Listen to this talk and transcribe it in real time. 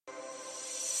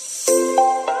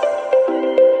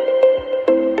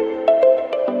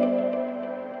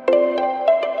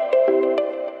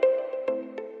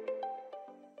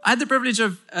had the privilege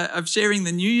of sharing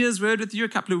the New Year's word with you a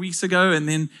couple of weeks ago, and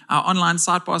then our online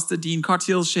site pastor, Dean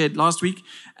Cottiel, shared last week.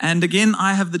 And again,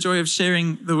 I have the joy of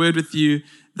sharing the word with you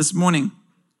this morning.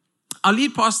 Our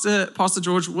lead pastor, Pastor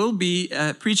George, will be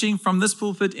preaching from this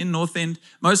pulpit in North End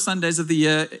most Sundays of the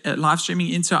year, live streaming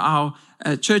into our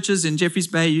churches in Jeffreys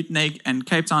Bay, Uitenhage, and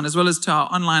Cape Town, as well as to our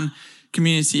online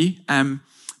community.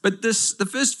 But the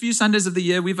first few Sundays of the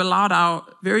year, we've allowed our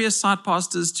various site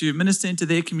pastors to minister into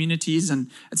their communities, and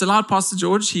it's allowed Pastor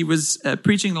George. He was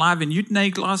preaching live in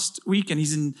Uitenhage last week, and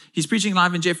he's preaching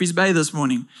live in Jeffreys Bay this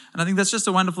morning. And I think that's just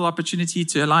a wonderful opportunity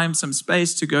to allow him some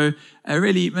space to go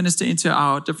really minister into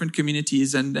our different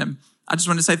communities. And I just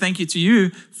want to say thank you to you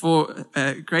for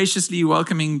graciously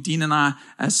welcoming Dean and I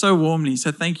so warmly.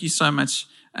 So thank you so much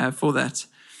for that.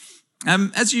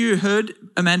 As you heard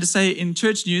Amanda say in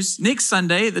church news, next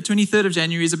Sunday, the 23rd of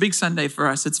January, is a big Sunday for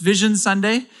us. It's Vision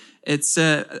Sunday. It's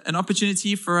an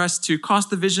opportunity for us to cast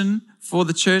the vision for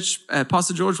the church.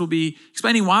 Pastor George will be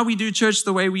explaining why we do church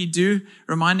the way we do,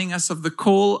 reminding us of the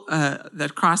call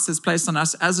that Christ has placed on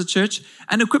us as a church,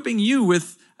 and equipping you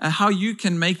with how you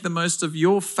can make the most of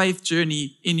your faith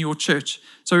journey in your church.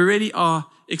 So we really are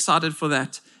excited for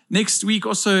that. Next week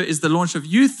also is the launch of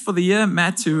youth for the year.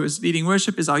 Matt, who is leading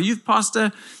worship, is our youth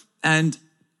pastor. And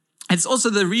it's also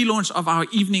the relaunch of our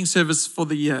evening service for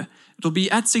the year. It'll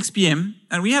be at 6 p.m.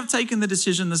 And we have taken the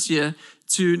decision this year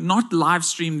to not live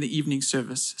stream the evening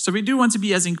service. So we do want to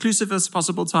be as inclusive as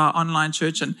possible to our online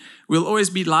church. And we'll always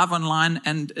be live online,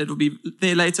 and it'll be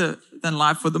there later than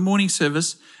live for the morning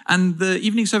service. And the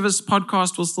evening service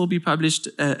podcast will still be published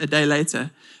a day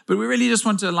later. But we really just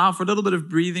want to allow for a little bit of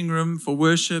breathing room for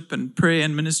worship and prayer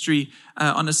and ministry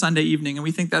on a Sunday evening. And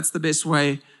we think that's the best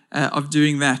way of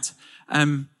doing that.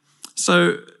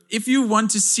 So if you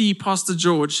want to see Pastor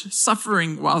George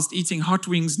suffering whilst eating hot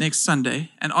wings next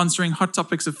Sunday and answering hot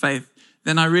topics of faith,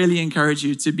 then I really encourage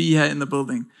you to be here in the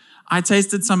building. I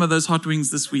tasted some of those hot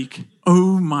wings this week.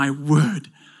 Oh my word.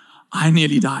 I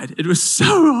nearly died. It was so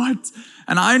hot.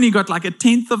 And I only got like a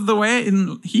tenth of the way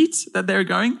in heat that they were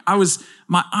going.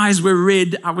 My eyes were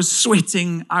red. I was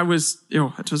sweating. It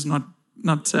was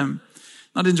not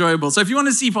enjoyable. So if you want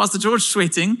to see Pastor George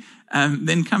sweating,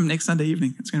 then come next Sunday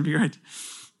evening. It's going to be great.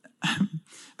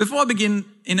 Before I begin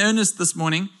in earnest this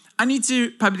morning, I need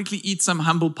to publicly eat some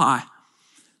humble pie.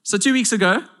 So 2 weeks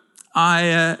ago,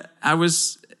 I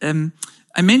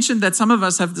mentioned that some of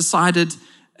us have decided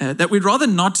that we'd rather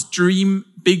not dream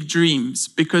big dreams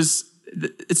because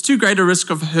it's too great a risk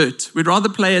of hurt. We'd rather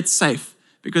play it safe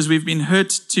because we've been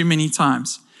hurt too many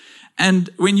times. And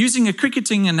when using a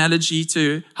cricketing analogy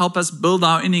to help us build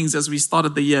our innings as we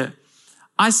started the year,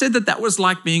 I said that was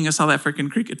like being a South African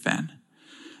cricket fan.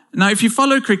 Now, if you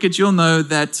follow cricket, you'll know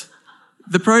that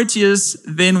the Proteas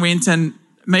then went and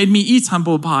made me eat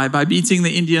humble pie by beating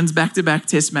the Indians back-to-back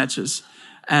test matches.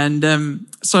 And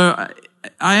so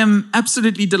I am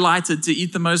absolutely delighted to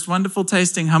eat the most wonderful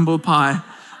tasting humble pie,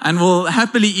 and will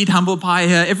happily eat humble pie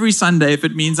here every Sunday if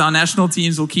it means our national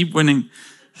teams will keep winning.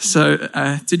 So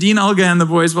to Dean, Olga, and the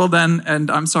boys, well done, and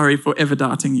I'm sorry for ever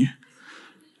doubting you.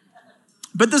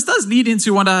 But this does lead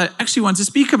into what I actually want to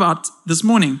speak about this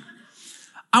morning.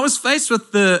 I was faced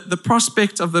with the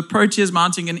prospect of the Proteas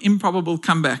mounting an improbable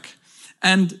comeback.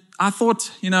 And I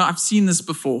thought, I've seen this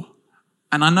before,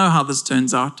 and I know how this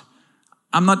turns out.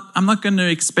 I'm not going to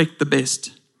expect the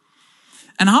best.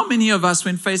 And how many of us,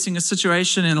 when facing a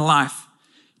situation in life,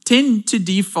 tend to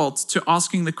default to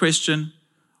asking the question,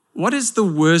 what is the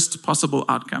worst possible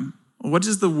outcome? Or what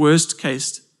is the worst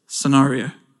case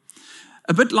scenario?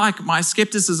 A bit like my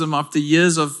skepticism after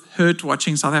years of hurt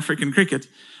watching South African cricket,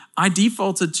 I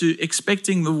defaulted to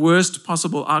expecting the worst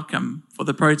possible outcome for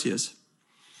the Proteas.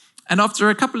 And after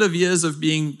a couple of years of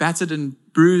being battered and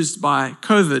bruised by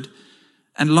COVID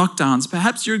and lockdowns,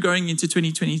 perhaps you're going into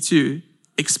 2022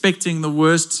 expecting the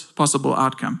worst possible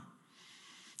outcome.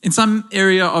 In some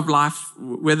area of life,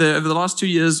 whether over the last 2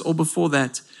 years or before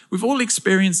that, we've all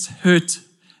experienced hurt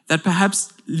that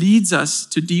perhaps leads us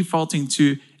to defaulting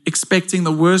to expecting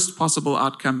the worst possible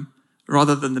outcome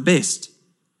rather than the best.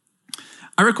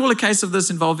 I recall a case of this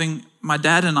involving my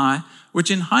dad and I,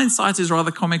 which in hindsight is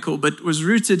rather comical, but was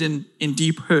rooted in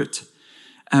deep hurt.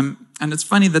 And it's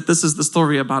funny that this is the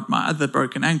story about my other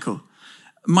broken ankle.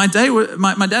 My dad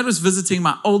was visiting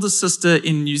my oldest sister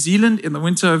in New Zealand in the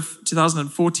winter of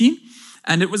 2014.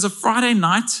 And it was a Friday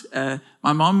night.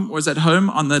 My mom was at home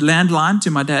on the landline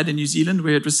to my dad in New Zealand,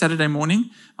 where it was Saturday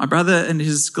morning. My brother and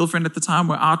his girlfriend at the time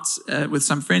were out with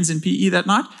some friends in PE that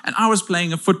night. And I was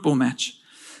playing a football match.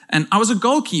 And I was a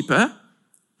goalkeeper.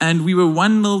 And we were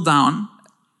 1-0 down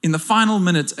in the final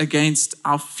minute against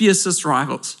our fiercest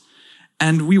rivals.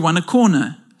 And we won a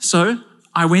corner. So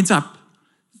I went up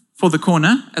for the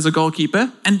corner as a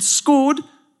goalkeeper and scored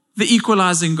the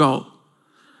equalizing goal.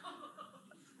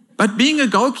 But being a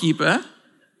goalkeeper,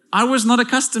 I was not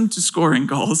accustomed to scoring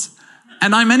goals,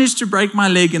 and I managed to break my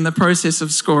leg in the process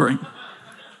of scoring.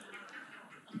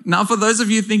 Now, for those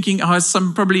of you thinking, it's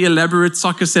some probably elaborate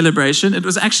soccer celebration, it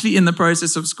was actually in the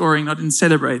process of scoring, not in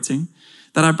celebrating,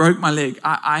 that I broke my leg.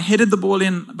 I headed the ball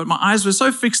in, but my eyes were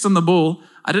so fixed on the ball,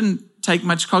 I didn't take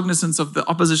much cognizance of the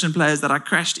opposition players that I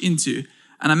crashed into.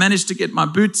 And I managed to get my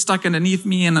boot stuck underneath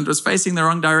me, and it was facing the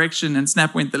wrong direction, and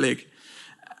snap went the leg.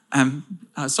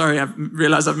 Sorry, I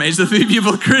realized I've made the three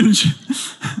people cringe.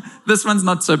 This one's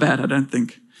not so bad, I don't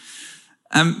think.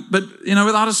 But,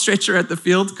 without a stretcher at the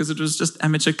field, because it was just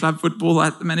amateur club football,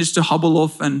 I managed to hobble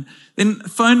off and then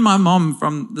phoned my mom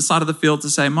from the side of the field to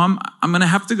say, Mom, I'm going to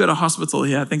have to go to hospital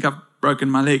here. I think I've broken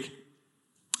my leg.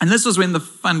 And this was when the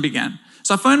fun began.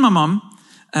 So I phoned my mom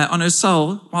on her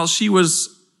cell while she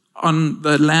was on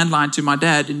the landline to my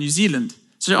dad in New Zealand.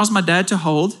 So she asked my dad to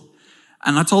hold,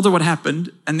 and I told her what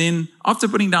happened. And then after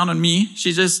putting down on me,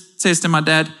 she just says to my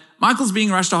dad, Michael's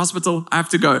being rushed to hospital. I have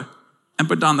to go, and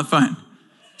put down the phone.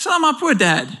 So my poor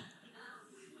dad,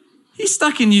 he's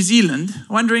stuck in New Zealand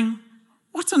wondering,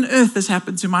 what on earth has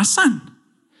happened to my son?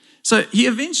 So he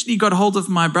eventually got hold of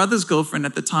my brother's girlfriend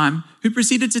at the time, who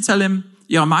proceeded to tell him,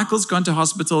 yeah, Michael's gone to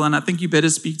hospital, and I think you better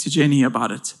speak to Jenny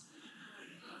about it.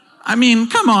 I mean,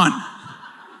 come on.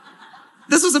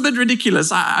 This was a bit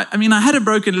ridiculous. I had a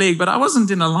broken leg, but I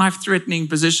wasn't in a life-threatening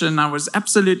position. I was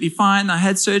absolutely fine. I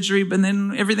had surgery, but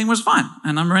then everything was fine,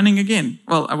 and I'm running again.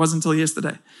 Well, I wasn't until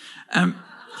yesterday.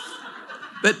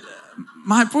 But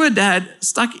my poor dad,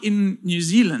 stuck in New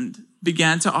Zealand,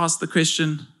 began to ask the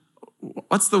question,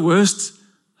 what's the worst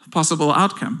possible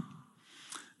outcome?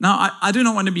 Now, I do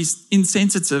not want to be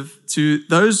insensitive to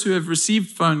those who have received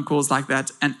phone calls like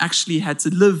that and actually had to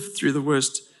live through the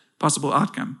worst possible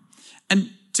outcome.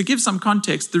 And to give some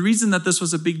context, the reason that this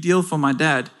was a big deal for my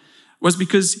dad was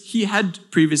because he had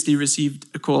previously received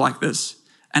a call like this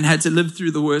and had to live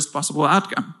through the worst possible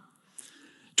outcome.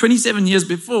 27 years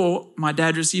before, my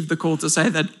dad received the call to say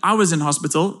that I was in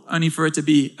hospital, only for it to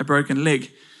be a broken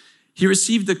leg. He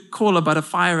received a call about a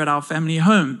fire at our family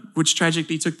home, which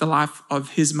tragically took the life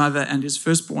of his mother and his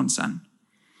firstborn son.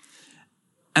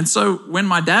 And so when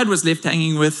my dad was left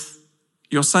hanging with,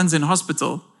 your son's in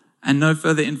hospital and no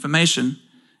further information,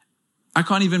 I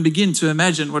can't even begin to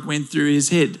imagine what went through his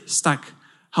head, stuck,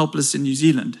 helpless in New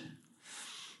Zealand.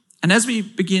 And as we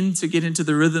begin to get into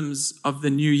the rhythms of the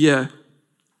new year,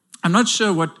 I'm not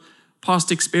sure what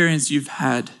past experience you've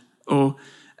had or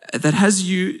that has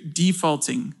you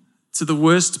defaulting to the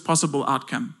worst possible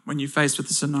outcome when you're faced with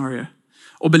a scenario,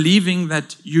 or believing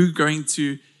that you're going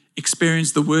to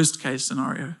experience the worst case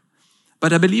scenario.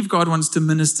 But I believe God wants to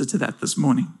minister to that this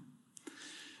morning.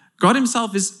 God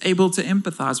himself is able to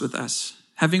empathize with us,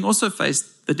 having also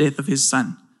faced the death of his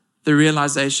son, the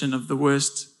realization of the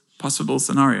worst possible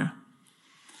scenario.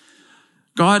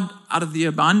 God, out of the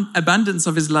abundance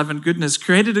of his love and goodness,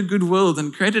 created a good world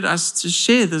and created us to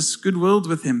share this good world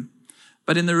with him.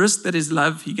 But in the risk that is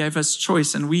love, he gave us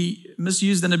choice, and we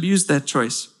misused and abused that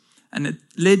choice. And it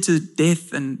led to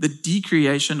death and the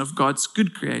decreation of God's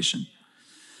good creation.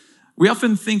 We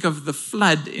often think of the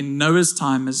flood in Noah's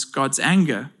time as God's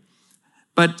anger,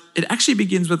 but it actually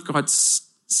begins with God's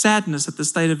sadness at the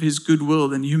state of his good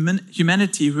world and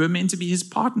humanity who are meant to be his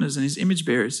partners and his image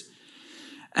bearers.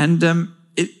 And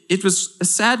it was a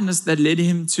sadness that led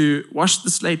him to wash the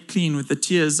slate clean with the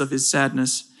tears of his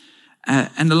sadness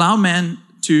and allow man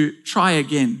to try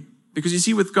again. Because you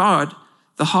see, with God,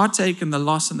 the heartache and the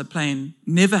loss and the pain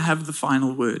never have the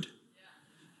final word.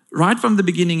 Right from the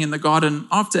beginning in the garden,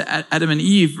 after Adam and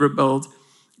Eve rebelled,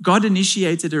 God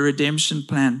initiated a redemption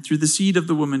plan through the seed of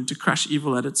the woman to crush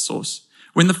evil at its source.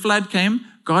 When the flood came,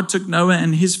 God took Noah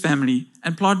and his family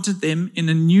and planted them in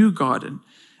a new garden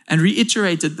and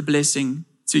reiterated the blessing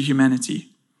to humanity.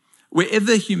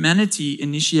 Wherever humanity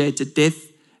initiated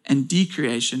death and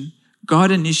decreation,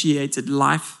 God initiated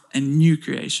life and new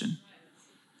creation.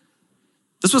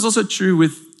 This was also true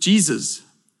with Jesus.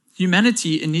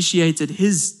 Humanity initiated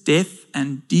his death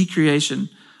and decreation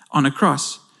on a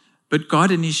cross, but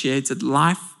God initiated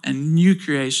life and new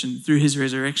creation through his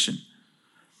resurrection.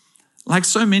 Like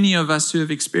so many of us who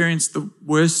have experienced the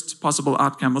worst possible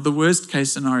outcome or the worst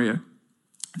case scenario,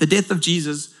 the death of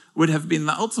Jesus would have been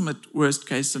the ultimate worst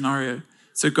case scenario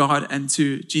to God and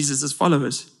to Jesus'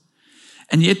 followers.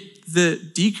 And yet the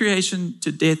decreation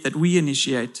to death that we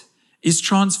initiate is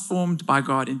transformed by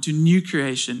God into new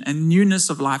creation and newness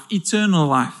of life, eternal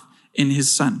life in his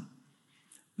Son.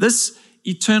 This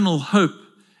eternal hope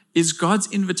is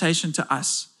God's invitation to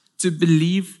us to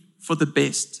believe for the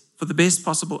best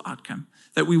possible outcome,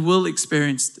 that we will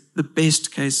experience the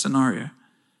best case scenario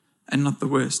and not the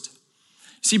worst.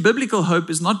 See, biblical hope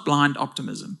is not blind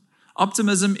optimism.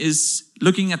 Optimism is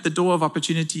looking at the door of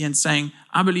opportunity and saying,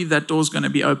 I believe that door's going to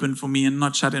be open for me and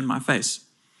not shut in my face.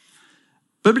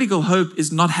 Biblical hope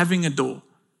is not having a door,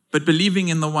 but believing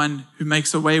in the one who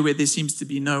makes a way where there seems to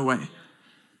be no way.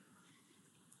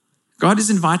 God is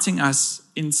inviting us,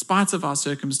 in spite of our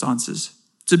circumstances,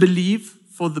 to believe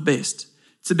for the best,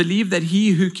 to believe that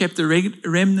he who kept the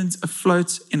remnant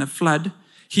afloat in a flood,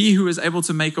 he who was able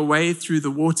to make a way through the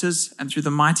waters and through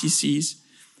the mighty seas,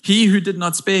 he who did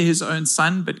not spare his own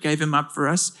son but gave him up for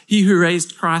us, he who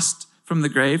raised Christ from the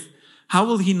grave, how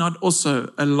will he not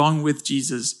also, along with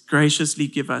Jesus, graciously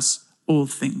give us all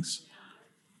things?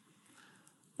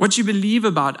 What you believe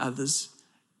about others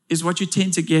is what you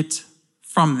tend to get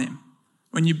from them.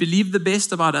 When you believe the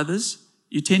best about others,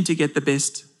 you tend to get the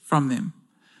best from them.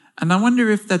 And I wonder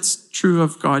if that's true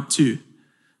of God too.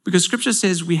 Because Scripture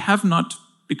says we have not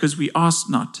because we ask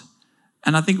not.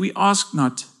 And I think we ask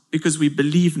not because we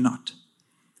believe not.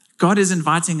 God is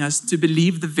inviting us to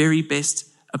believe the very best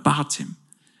about him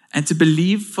and to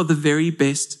believe for the very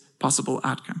best possible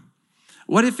outcome.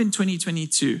 What if in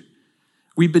 2022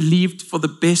 we believed for the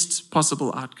best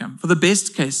possible outcome, for the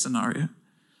best case scenario?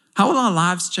 How will our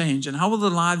lives change and how will the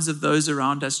lives of those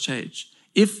around us change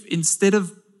if instead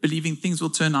of believing things will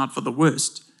turn out for the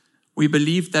worst, we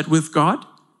believe that with God,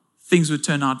 things would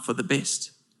turn out for the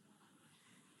best?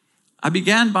 I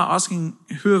began by asking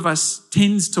who of us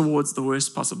tends towards the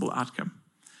worst possible outcome.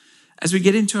 As we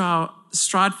get into our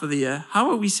stride for the year, how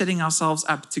are we setting ourselves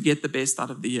up to get the best out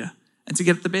of the year and to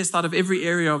get the best out of every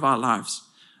area of our lives?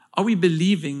 Are we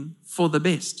believing for the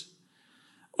best?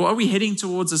 Or are we heading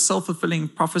towards a self-fulfilling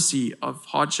prophecy of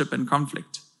hardship and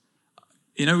conflict?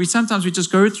 We sometimes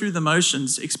just go through the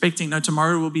motions expecting, no,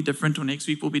 tomorrow will be different or next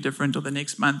week will be different or the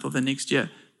next month or the next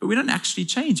year. But we don't actually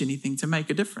change anything to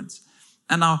make a difference.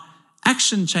 And our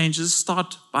action changes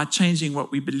start by changing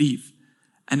what we believe.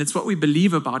 And it's what we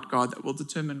believe about God that will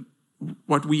determine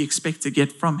what we expect to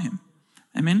get from him.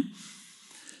 Amen?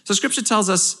 So Scripture tells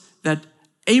us that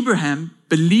Abraham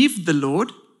believed the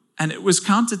Lord and it was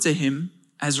counted to him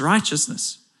as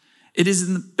righteousness. It is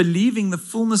in believing the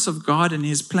fullness of God and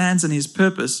his plans and his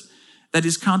purpose that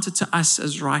is counted to us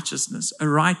as righteousness, a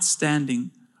right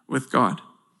standing with God.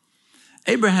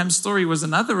 Abraham's story was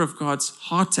another of God's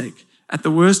heartache at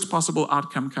the worst possible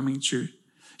outcome coming true.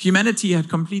 Humanity had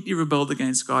completely rebelled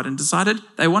against God and decided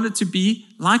they wanted to be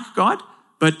like God,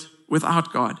 but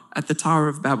without God at the Tower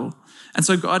of Babel. And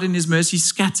so God in his mercy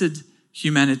scattered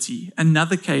humanity,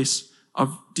 another case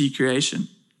of decreation.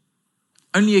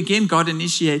 Only again, God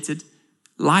initiated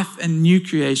life and new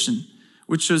creation,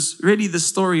 which was really the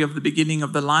story of the beginning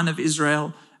of the line of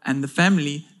Israel and the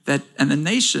family and the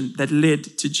nation that led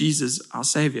to Jesus, our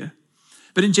Savior.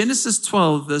 But in Genesis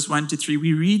 12, verse 1-3,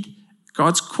 we read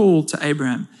God's call to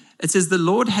Abraham. It says, the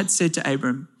Lord had said to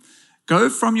Abram, go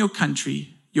from your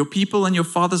country, your people and your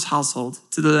father's household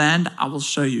to the land I will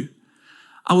show you.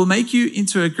 I will make you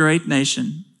into a great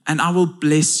nation and I will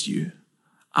bless you.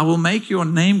 I will make your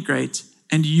name great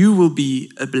and you will be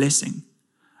a blessing.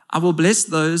 I will bless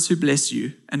those who bless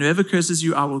you, and whoever curses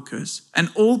you, I will curse. And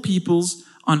all peoples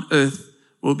on earth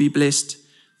will be blessed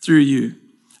through you.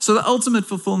 So the ultimate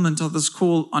fulfillment of this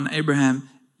call on Abraham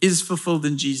is fulfilled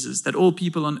in Jesus, that all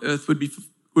people on earth would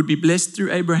be blessed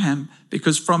through Abraham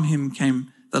because from him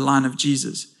came the line of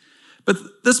Jesus. But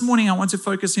this morning, I want to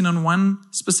focus in on one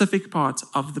specific part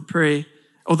of the prayer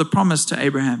or the promise to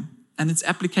Abraham and its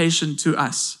application to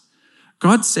us.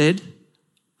 God said,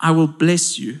 I will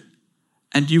bless you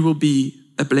and you will be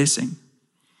a blessing.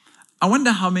 I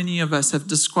wonder how many of us have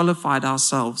disqualified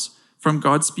ourselves from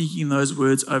God speaking those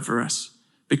words over us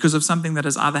because of something that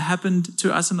has either happened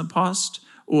to us in the past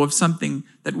or of something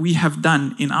that we have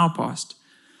done in our past.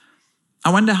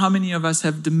 I wonder how many of us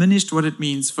have diminished what it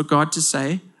means for God to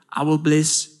say, I will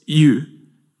bless you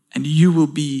and you will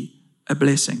be a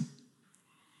blessing.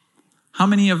 How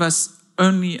many of us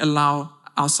only allow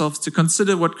ourselves to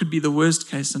consider what could be the worst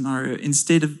case scenario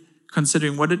instead of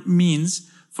considering what it means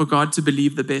for God to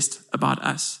believe the best about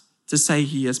us, to say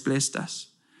he has blessed us.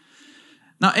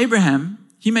 Now, Abraham,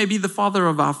 he may be the father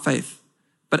of our faith,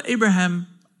 but Abraham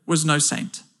was no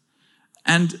saint.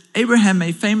 And Abraham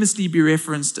may famously be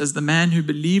referenced as the man who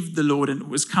believed the Lord and it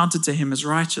was counted to him as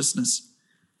righteousness.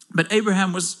 But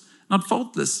Abraham was not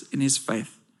faultless in his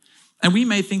faith. And we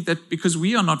may think that because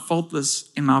we are not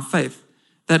faultless in our faith,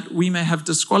 that we may have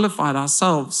disqualified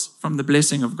ourselves from the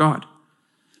blessing of God.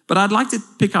 But I'd like to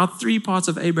pick out 3 parts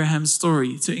of Abraham's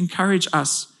story to encourage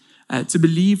us to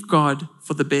believe God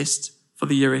for the best for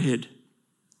the year ahead.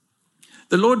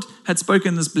 The Lord had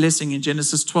spoken this blessing in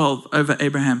Genesis 12 over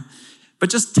Abraham, but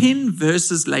just 10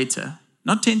 verses later,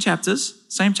 not 10 chapters,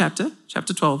 same chapter,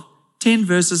 chapter 12, 10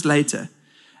 verses later,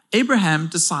 Abraham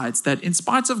decides that in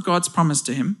spite of God's promise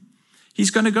to him,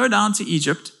 he's going to go down to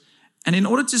Egypt, and in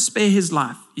order to spare his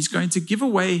life, he's going to give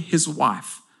away his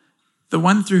wife, the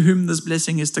one through whom this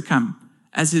blessing is to come,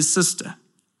 as his sister.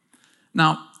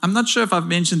 Now, I'm not sure if I've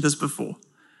mentioned this before,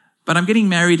 but I'm getting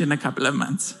married in a couple of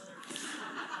months.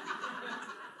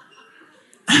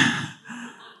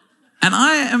 And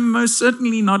I am most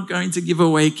certainly not going to give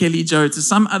away Kelly Jo to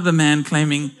some other man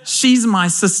claiming, she's my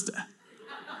sister.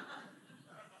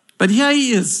 But here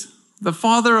he is, the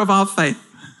father of our faith,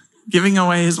 giving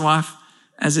away his wife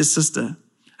as his sister.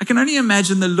 I can only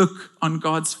imagine the look on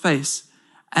God's face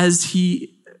as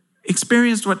he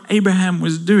experienced what Abraham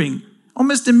was doing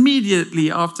almost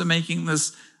immediately after making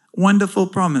this wonderful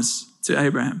promise to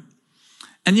Abraham.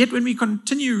 And yet when we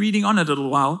continue reading on a little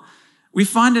while, we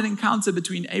find an encounter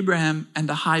between Abraham and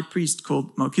a high priest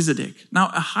called Melchizedek. Now,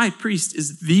 a high priest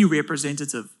is the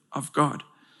representative of God.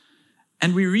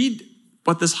 And we read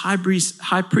what this high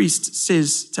priest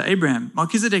says to Abraham.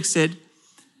 Melchizedek said,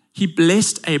 he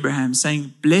blessed Abraham,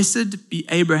 saying, "Blessed be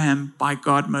Abraham by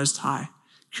God Most High,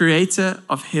 creator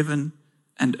of heaven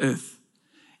and earth."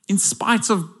 In spite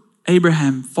of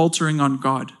Abraham faltering on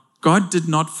God, God did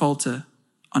not falter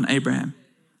on Abraham.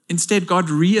 Instead, God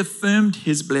reaffirmed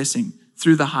his blessing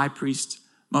through the high priest,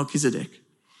 Melchizedek.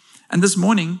 And this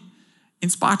morning, in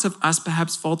spite of us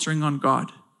perhaps faltering on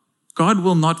God, God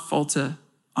will not falter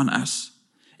on us.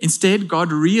 Instead,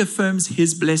 God reaffirms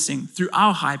his blessing through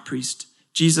our high priest,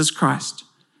 Jesus Christ.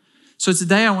 So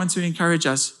today I want to encourage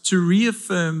us to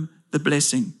reaffirm the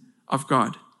blessing of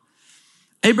God.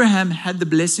 Abraham had the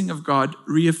blessing of God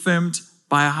reaffirmed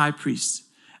by a high priest.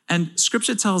 And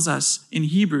scripture tells us in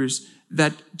Hebrews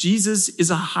that Jesus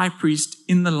is a high priest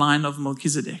in the line of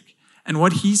Melchizedek. And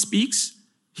what he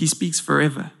speaks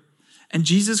forever. And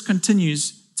Jesus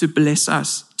continues to bless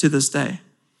us to this day.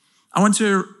 I want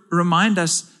to remind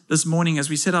us this morning as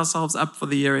we set ourselves up for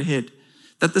the year ahead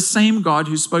that the same God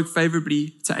who spoke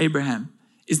favorably to Abraham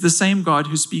is the same God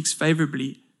who speaks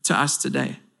favorably to us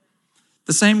today.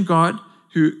 The same God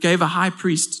who gave a high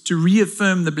priest to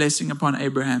reaffirm the blessing upon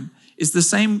Abraham is the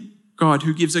same God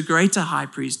who gives a greater high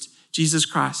priest, Jesus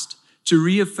Christ, to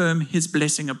reaffirm his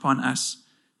blessing upon us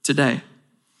today.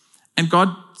 And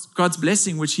God's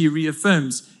blessing, which he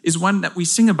reaffirms, is one that we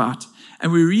sing about,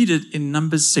 and we read it in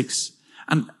Numbers 6.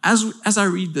 And as I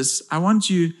read this, I want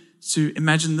you to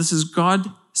imagine this is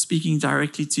God speaking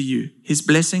directly to you, his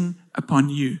blessing upon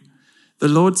you. The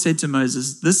Lord said to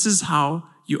Moses, "This is how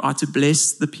you are to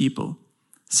bless the people.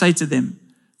 Say to them,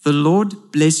 the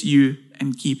Lord bless you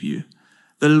and keep you.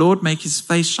 The Lord make his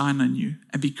face shine on you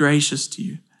and be gracious to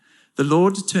you. The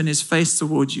Lord turn his face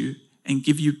toward you and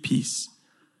give you peace.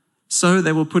 So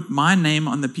they will put my name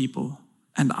on the people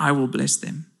and I will bless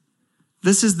them."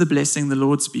 This is the blessing the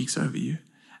Lord speaks over you.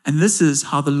 And this is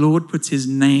how the Lord puts his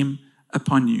name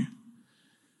upon you.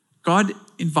 God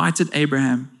invited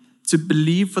Abraham to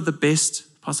believe for the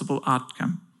best possible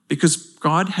outcome because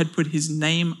God had put his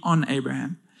name on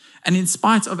Abraham. And in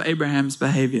spite of Abraham's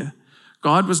behavior,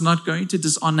 God was not going to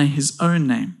dishonor his own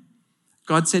name.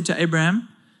 God said to Abraham,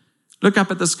 "Look up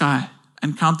at the sky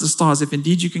and count the stars, if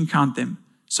indeed you can count them.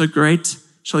 So great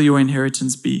shall your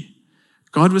inheritance be."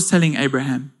 God was telling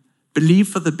Abraham, believe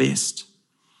for the best.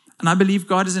 And I believe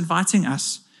God is inviting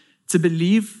us to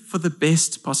believe for the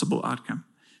best possible outcome,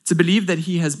 to believe that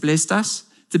he has blessed us,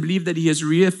 to believe that he has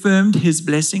reaffirmed his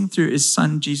blessing through his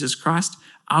son, Jesus Christ,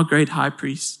 our great high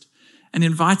priest, and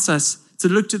invites us to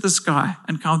look to the sky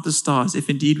and count the stars, if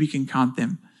indeed we can count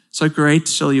them. So great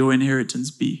shall your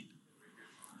inheritance be.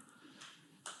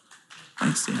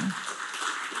 Thanks, Dina.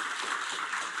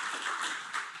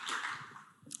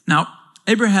 Now,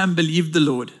 Abraham believed the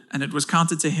Lord, and it was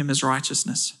counted to him as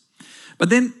righteousness. But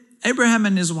then Abraham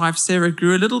and his wife Sarah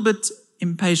grew a little bit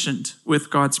impatient with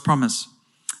God's promise.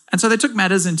 And so they took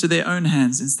matters into their own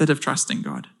hands instead of trusting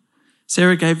God.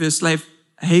 Sarah gave her slave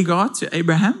Hagar to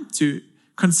Abraham to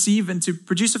conceive and to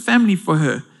produce a family for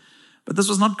her. But this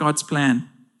was not God's plan.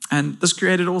 And this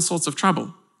created all sorts of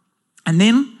trouble. And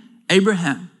then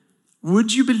Abraham,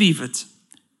 would you believe it,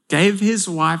 gave his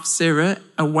wife Sarah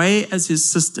away as his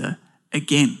sister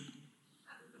again.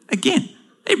 Again.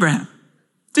 Abraham.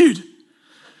 Dude.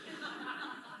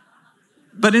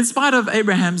 But in spite of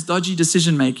Abraham's dodgy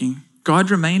decision-making, God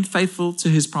remained faithful to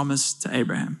his promise to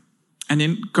Abraham. And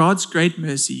in God's great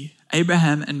mercy,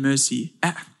 Abraham and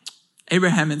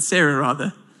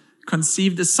Sarah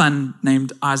conceived a son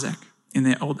named Isaac. in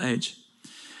their old age.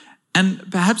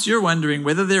 And perhaps you're wondering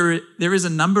whether there is a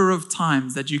number of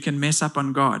times that you can mess up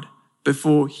on God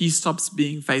before he stops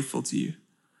being faithful to you.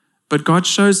 But God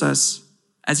shows us,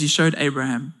 as he showed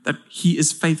Abraham, that he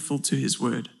is faithful to his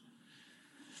word.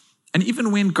 And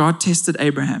even when God tested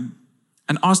Abraham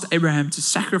and asked Abraham to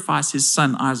sacrifice his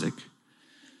son Isaac,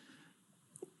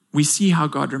 we see how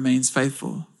God remains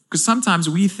faithful. Because sometimes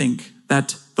we think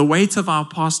that the weight of our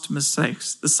past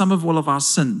mistakes, the sum of all of our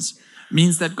sins,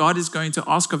 means that God is going to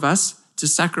ask of us to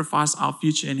sacrifice our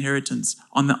future inheritance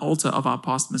on the altar of our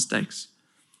past mistakes.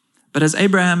 But as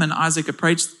Abraham and Isaac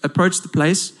approached the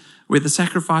place where the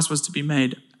sacrifice was to be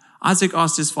made, Isaac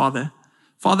asked his father,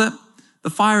 "Father, the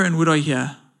fire and wood are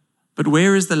here, but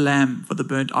where is the lamb for the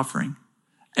burnt offering?"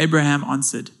 Abraham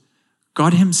answered,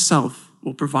 "God himself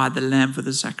will provide the lamb for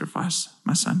the sacrifice,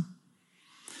 my son."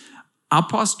 Our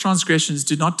past transgressions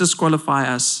do not disqualify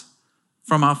us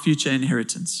from our future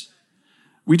inheritance.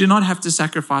 We do not have to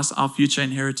sacrifice our future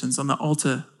inheritance on the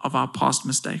altar of our past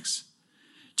mistakes.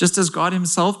 Just as God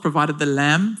himself provided the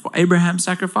lamb for Abraham's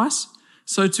sacrifice,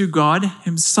 so too God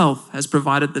himself has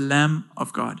provided the Lamb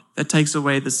of God that takes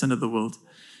away the sin of the world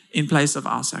in place of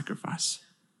our sacrifice.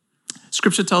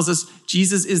 Scripture tells us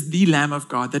Jesus is the Lamb of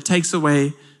God that takes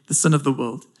away the sin of the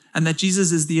world, and that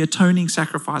Jesus is the atoning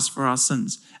sacrifice for our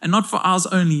sins, and not for ours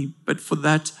only, but for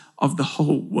that of the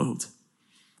whole world.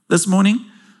 This morning,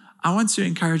 I want to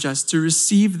encourage us to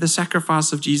receive the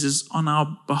sacrifice of Jesus on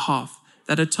our behalf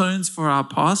that atones for our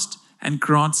past and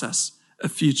grants us a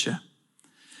future.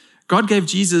 God gave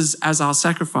Jesus as our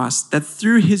sacrifice that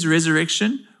through his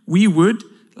resurrection, we would,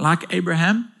 like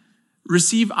Abraham,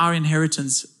 receive our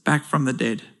inheritance back from the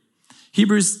dead.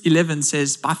 Hebrews 11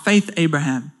 says, "By faith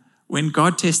Abraham, when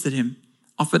God tested him,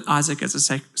 offered Isaac as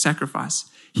a sacrifice.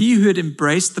 He who had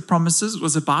embraced the promises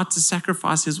was about to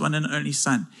sacrifice his one and only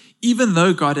son, even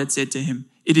though God had said to him,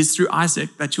 'It is through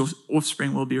Isaac that your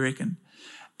offspring will be reckoned.'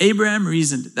 Abraham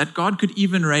reasoned that God could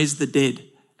even raise the dead,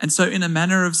 and so in a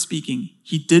manner of speaking,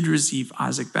 he did receive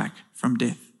Isaac back from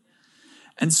death.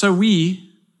 And so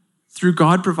we, through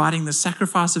God providing the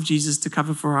sacrifice of Jesus to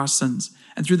cover for our sins,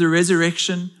 and through the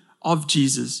resurrection of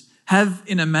Jesus, have,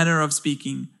 in a manner of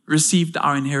speaking, received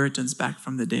our inheritance back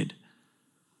from the dead.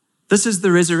 This is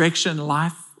the resurrection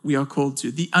life we are called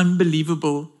to, the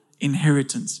unbelievable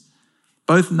inheritance,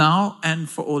 both now and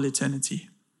for all eternity.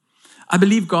 I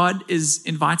believe God is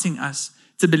inviting us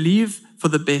to believe for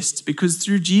the best because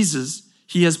through Jesus,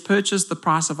 he has purchased the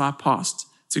price of our past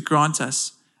to grant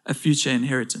us a future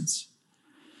inheritance.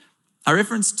 I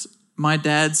referenced my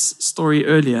dad's story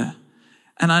earlier,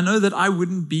 and I know that I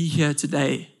wouldn't be here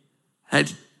today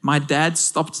had my dad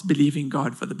stopped believing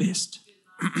God for the best.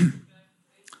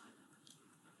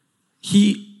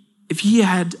 If he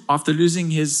had, after losing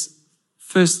his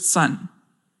first son,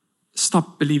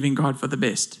 stopped believing God for the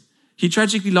best, he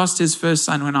tragically lost his first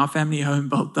son when our family home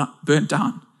burnt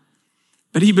down.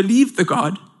 But he believed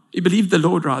the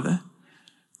Lord,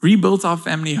 rebuilt our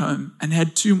family home, and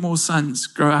had 2 more sons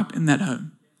grow up in that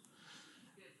home.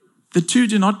 The 2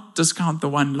 do not discount the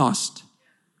 1 lost,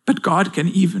 but God can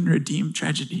even redeem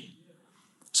tragedy.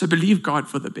 So believe God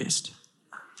for the best.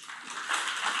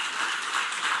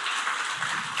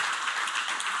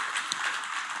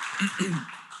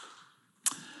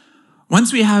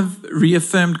 Once we have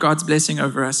reaffirmed God's blessing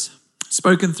over us,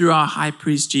 spoken through our high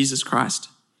priest, Jesus Christ,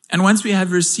 and once we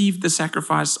have received the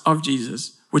sacrifice of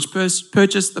Jesus, which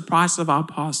purchased the price of our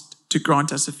past to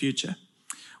grant us a future,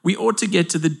 we ought to get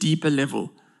to the deeper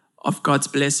level of God's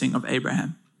blessing of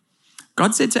Abraham.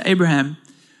 God said to Abraham,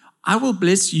 "I will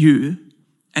bless you,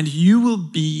 and you will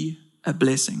be a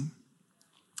blessing."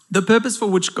 The purpose for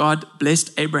which God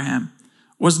blessed Abraham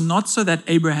was not so that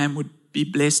Abraham would be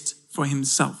blessed for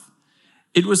himself.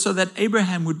 It was so that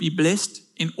Abraham would be blessed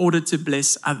in order to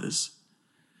bless others.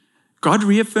 God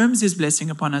reaffirms his blessing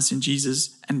upon us in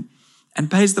Jesus and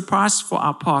pays the price for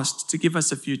our past to give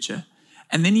us a future.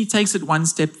 And then he takes it one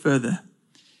step further.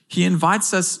 He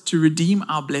invites us to redeem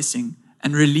our blessing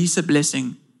and release a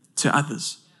blessing to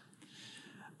others.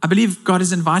 I believe God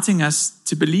is inviting us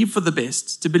to believe for the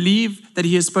best, to believe that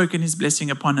he has spoken his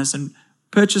blessing upon us and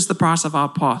purchased the price of our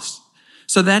past,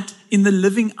 so that in the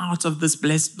living out of this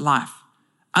blessed life,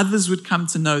 others would come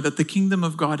to know that the kingdom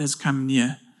of God has come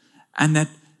near and that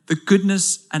the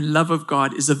goodness and love of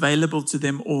God is available to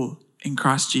them all in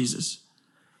Christ Jesus.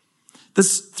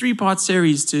 This 3-part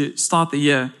series to start the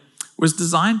year was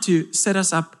designed to set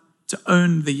us up to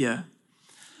own the year.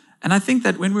 And I think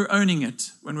that when we're owning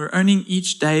it, when we're owning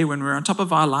each day, when we're on top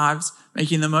of our lives,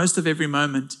 making the most of every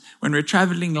moment, when we're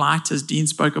traveling light, as Dean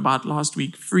spoke about last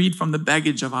week, freed from the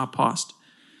baggage of our past,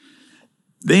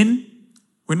 then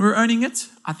When we're owning it,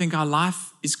 I think our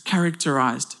life is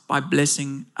characterized by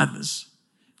blessing others.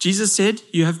 Jesus said,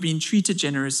 you have been treated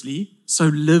generously, so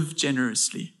live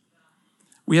generously.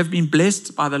 We have been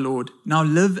blessed by the Lord. Now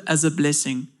live as a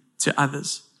blessing to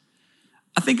others.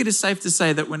 I think it is safe to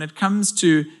say that when it comes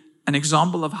to an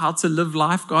example of how to live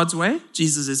life God's way,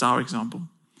 Jesus is our example.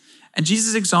 And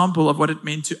Jesus' example of what it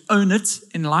meant to own it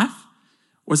in life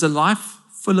was a life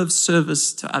full of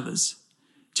service to others.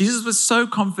 Jesus was so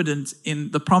confident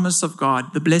in the promise of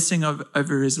God, the blessing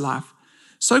over his life,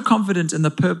 so confident in the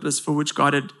purpose for which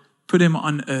God had put him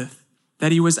on earth,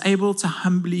 that he was able to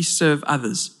humbly serve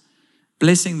others,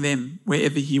 blessing them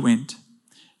wherever he went.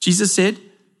 Jesus said,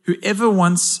 whoever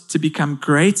wants to become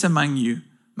great among you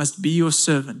must be your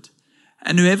servant,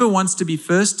 and whoever wants to be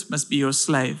first must be your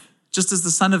slave, just as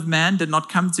the Son of Man did not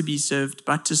come to be served,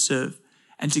 but to serve,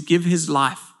 and to give his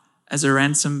life as a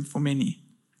ransom for many.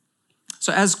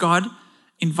 So as God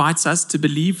invites us to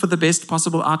believe for the best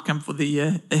possible outcome for the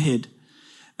year ahead,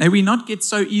 may we not get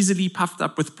so easily puffed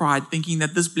up with pride, thinking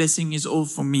that this blessing is all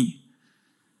for me,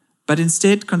 but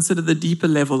instead consider the deeper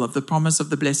level of the promise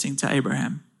of the blessing to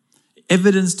Abraham,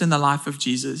 evidenced in the life of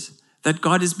Jesus, that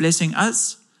God is blessing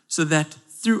us so that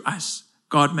through us,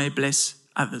 God may bless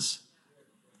others.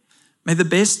 May the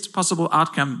best possible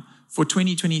outcome for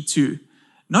 2022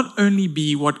 not only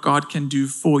be what God can do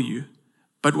for you,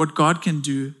 but what God can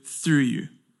do through you.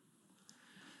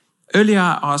 Earlier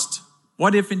I asked,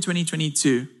 what if in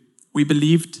 2022 we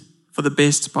believed for the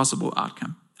best possible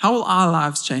outcome? How will our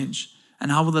lives change? And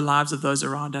how will the lives of those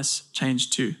around us change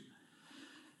too?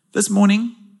 This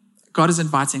morning, God is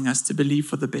inviting us to believe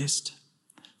for the best,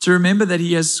 to remember that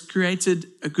he has created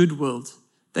a good world,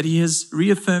 that he has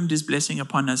reaffirmed his blessing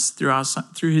upon us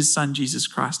through his Son, Jesus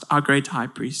Christ, our great high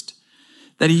priest,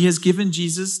 that he has given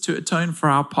Jesus to atone for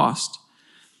our past,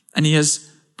 and he has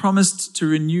promised to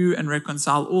renew and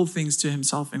reconcile all things to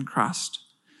himself in Christ.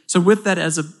 So with that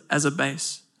as a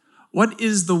base, what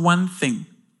is the one thing,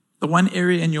 the one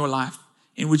area in your life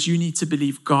in which you need to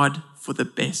believe God for the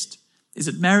best? Is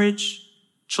it marriage,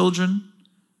 children,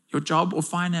 your job or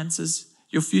finances,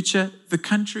 your future, the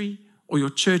country, or your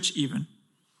church even?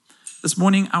 This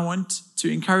morning, I want to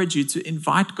encourage you to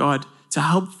invite God to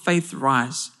help faith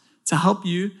rise, to help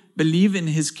you believe in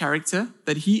his character,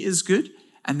 that he is good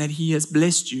and that he has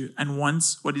blessed you and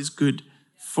wants what is good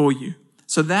for you,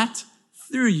 so that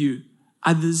through you,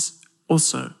 others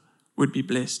also would be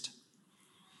blessed.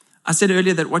 I said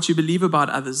earlier that what you believe about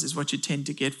others is what you tend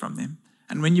to get from them.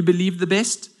 And when you believe the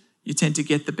best, you tend to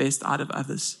get the best out of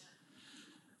others.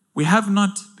 We have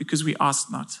not because we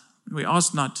ask not. We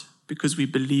ask not because we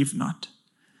believe not.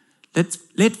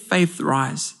 Let faith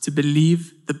rise to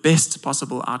believe the best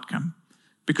possible outcome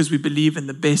because we believe in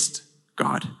the best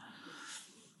God.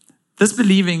 This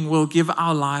believing will give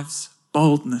our lives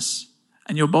boldness,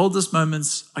 and your boldest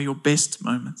moments are your best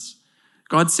moments.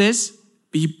 God says,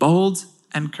 be bold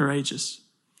and courageous.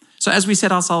 So as we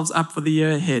set ourselves up for the year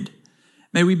ahead,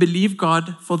 may we believe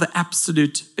God for the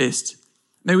absolute best.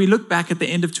 May we look back at the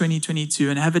end of 2022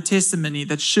 and have a testimony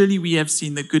that surely we have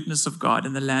seen the goodness of God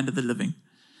in the land of the living.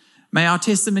 May our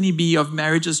testimony be of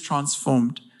marriages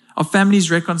transformed, of families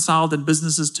reconciled and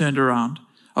businesses turned around,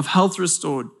 of health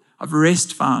restored, of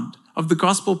rest found, of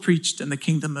the preached and the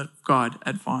kingdom of God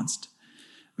advanced.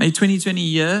 May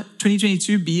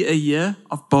 2022 be a year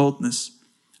of boldness.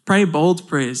 Pray bold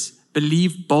prayers,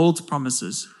 believe bold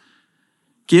promises,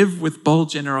 give with bold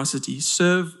generosity,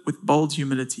 serve with bold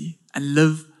humility, and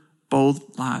live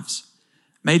bold lives.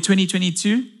 May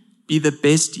 2022 be the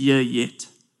best year yet.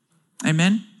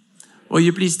 Amen. Will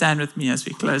you please stand with me as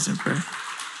we close in prayer?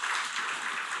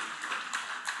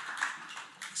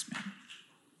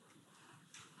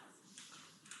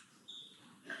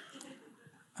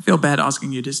 I feel bad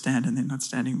asking you to stand and then not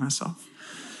standing myself.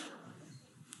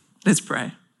 Let's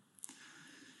pray.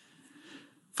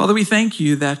 Father, we thank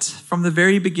you that from the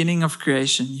very beginning of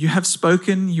creation, you have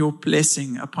spoken your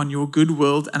blessing upon your good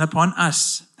world and upon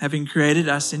us, having created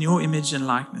us in your image and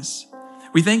likeness.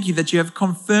 We thank you that you have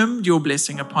confirmed your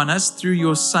blessing upon us through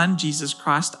your Son, Jesus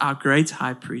Christ, our great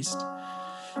high priest.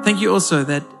 Thank you also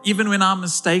that even when our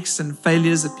mistakes and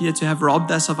failures appear to have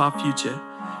robbed us of our future,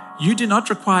 you do not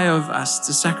require of us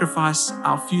to sacrifice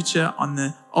our future on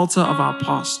the altar of our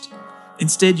past.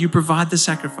 Instead, you provide the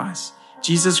sacrifice,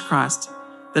 Jesus Christ,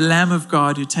 the Lamb of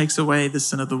God who takes away the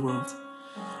sin of the world.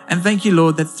 And thank you,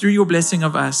 Lord, that through your blessing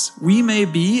of us, we may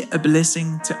be a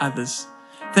blessing to others.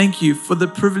 Thank you for the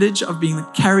privilege of being the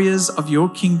carriers of your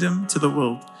kingdom to the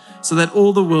world, so that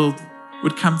all the world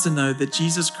would come to know that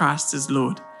Jesus Christ is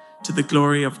Lord, to the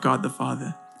glory of God the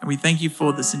Father. And we thank you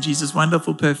for this in Jesus'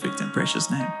 wonderful, perfect, and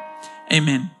precious name.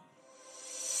 Amen.